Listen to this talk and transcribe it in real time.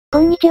こ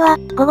んにちは、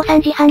午後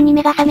3時半に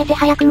目が覚めて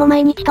早くも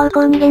毎日投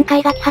稿に限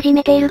界が来始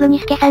めているぐに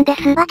すけさんで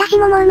す。私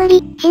ももう無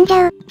理、死んじ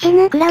ゃう、死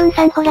ぬ。クラウン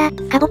さんほら、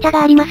かぼちゃ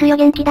がありますよ、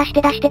元気出し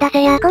て出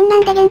せや。こんな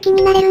んで元気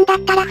になれるんだっ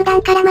たら普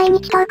段から毎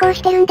日投稿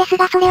してるんです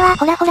がそれは。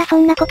ほらほらそ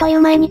んなこと言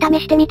う前に試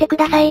してみてく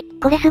ださい。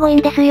これすごい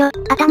んですよ。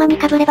頭に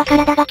かぶれば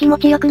体が気持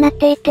ちよくなっ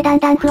ていってだん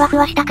だんふわふ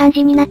わした感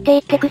じになってい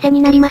って癖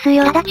になります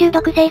よ。ただ中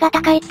毒性が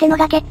高いっての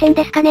が欠点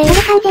ですかね。そ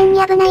れ完全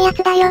に危ないや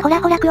つだよ。ほら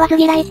ほら食わず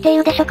嫌いって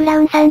言うでしょクラ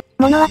ウンさん。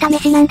物は試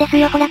しなんです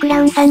よ。ほらク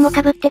ラウンさんも被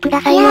ってく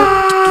ださいよ。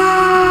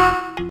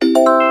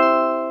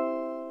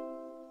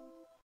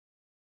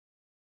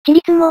ち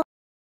りつも。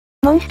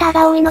モンスター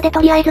が多いので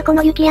とりあえずこ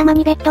の雪山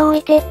にベッドを置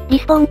いて、リ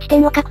スポーン地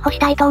点を確保し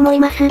たいと思い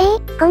ます。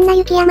こんな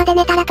雪山で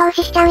寝たら投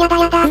資しちゃうやだ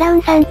やだ。クラウ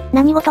ンさん、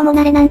何事も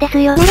慣れなんです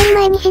よ。慣れる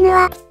前に死ぬ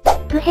わ。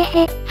ぐへ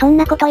へ、そん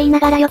なこと言いな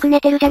がらよく寝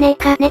てるじゃねえ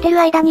か。寝てる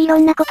間にいろ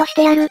んなことし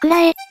てやるく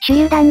らえ、手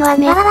榴弾の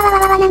雨。わわわわ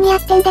わわ何や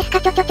ってんですか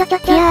ちょ。い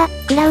や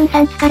ー、クラウン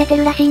さん疲れて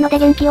るらしいので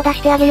元気を出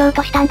してあげよう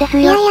としたんです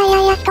よ。い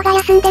や人が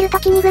休んでる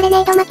時にグレネ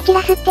ード撒き散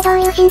らすってどう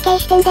いう神経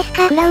してんです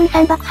か。クラウン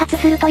さん爆発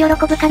すると喜ぶ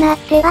かなっ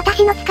て。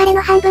私の疲れ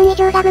の半分以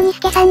上がぐにす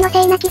けさんの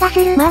せいな気が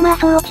する。まあ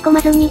そう落ち込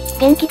まずに、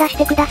元気出し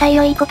てください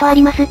よいいことあ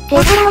りますって。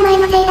だからお前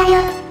のせいだ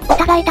よ。お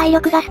互い体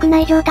力が少な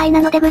い状態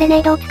なのでグレネ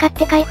ードを使っ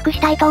て回復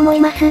したいと思い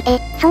ます。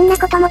そんな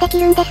こともでき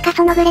るんですか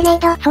そのグレネー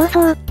ド。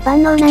そう、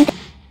万能なんで。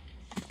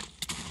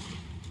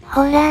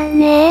ほら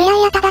ねい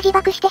やただ自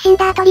爆して死ん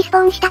だ後リスポ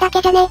ーンしただ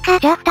けじゃねえか。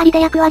じゃあ二人で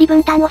役割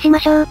分担をし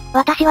ましょう。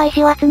私は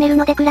石を集める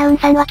のでクラウン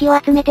さんは木を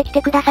集めてき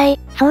てください。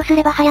そうす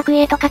れば早く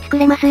家とか作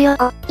れますよ。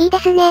いいで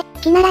すね。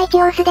木なら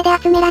一応素手で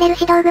集められる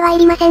し道具はい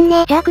りません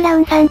ね。じゃあクラウ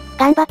ンさん、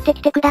頑張って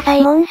きてくださ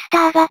い。モンスタ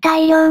ーが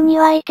大量に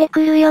湧いて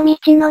くるよ道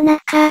の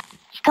中。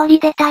一人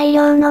で大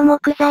量の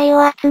木材を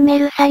集め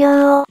る作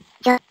業を。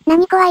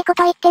何怖いこ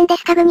と言ってんで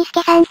すかぐにす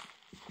けさん。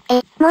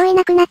もうい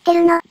なくなって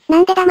るの。な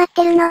んで黙っ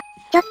てるの。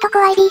ちょっと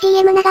怖い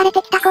BGM 流れ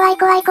てきた怖い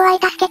助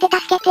けて。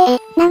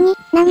何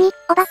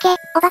お化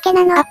け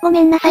なの。ご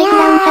めんなさいク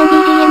ラウンさん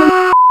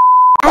BGM。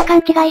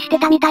勘違いして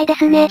たみたいで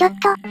すね。ちょっ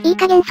と、いい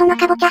加減その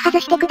かぼちゃ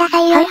外してくださ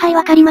いよ。はい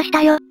わかりまし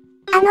たよ。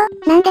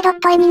なんでドッ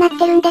ト絵になっ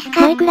てるんです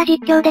か。マイクラ実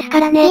況ですか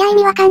らね。いや意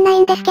味わかんない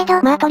んですけ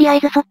ど。まあとりあえ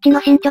ずそっちの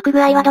進捗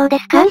具合はどうで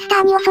すか。モンスタ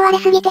ーに襲われ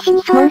すぎて死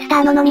にそう。モンスタ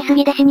ーの飲みす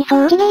ぎで死に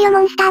そう。ちげえよモ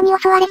ンスターに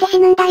襲われて死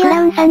ぬんだよ。ク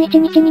ラウンさん1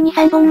日に2、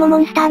3本もモ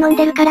ンスター飲ん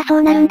でるからそ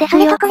うなるんです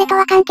よ。それとこれと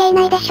は関係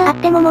ないでしょ。あっ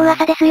てももう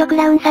朝ですよク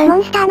ラウンさん。モ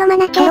ンスター飲ま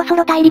なきゃ。そろそ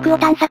ろ大陸を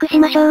探索し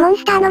ましょう。モン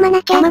スター飲ま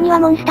なきゃ。たまには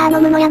モンスター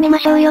飲むのやめま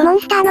しょうよ。モン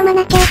スター飲ま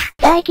なきゃ。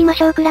さあ行きま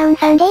しょうクラウン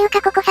さん。ていう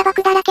かここ砂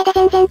漠だらけで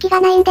全然木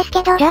がないんです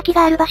けど。じゃあ木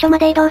がある場所ま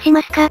で移動し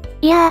ますか。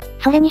いや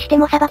ー、それにして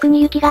も砂漠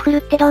に雪が降る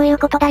ってどういう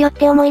ことだよっ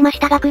て思いまし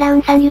たがクラウ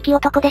ンさん雪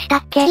男でした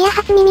っけ。いや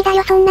初耳だ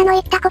よそんなの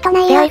言ったことな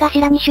いよ。出会い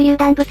頭に手榴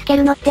弾ぶつけ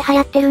るのって流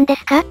行ってるんで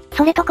すか。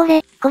それとこ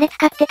れ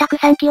使ってたく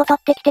さん木を取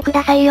ってきてく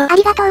ださいよ。あ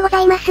りがとうご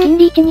ざいます。金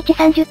利1日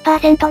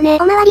 30% ね。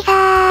おまわりさ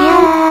ー。い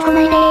やー来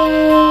ない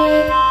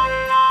でー。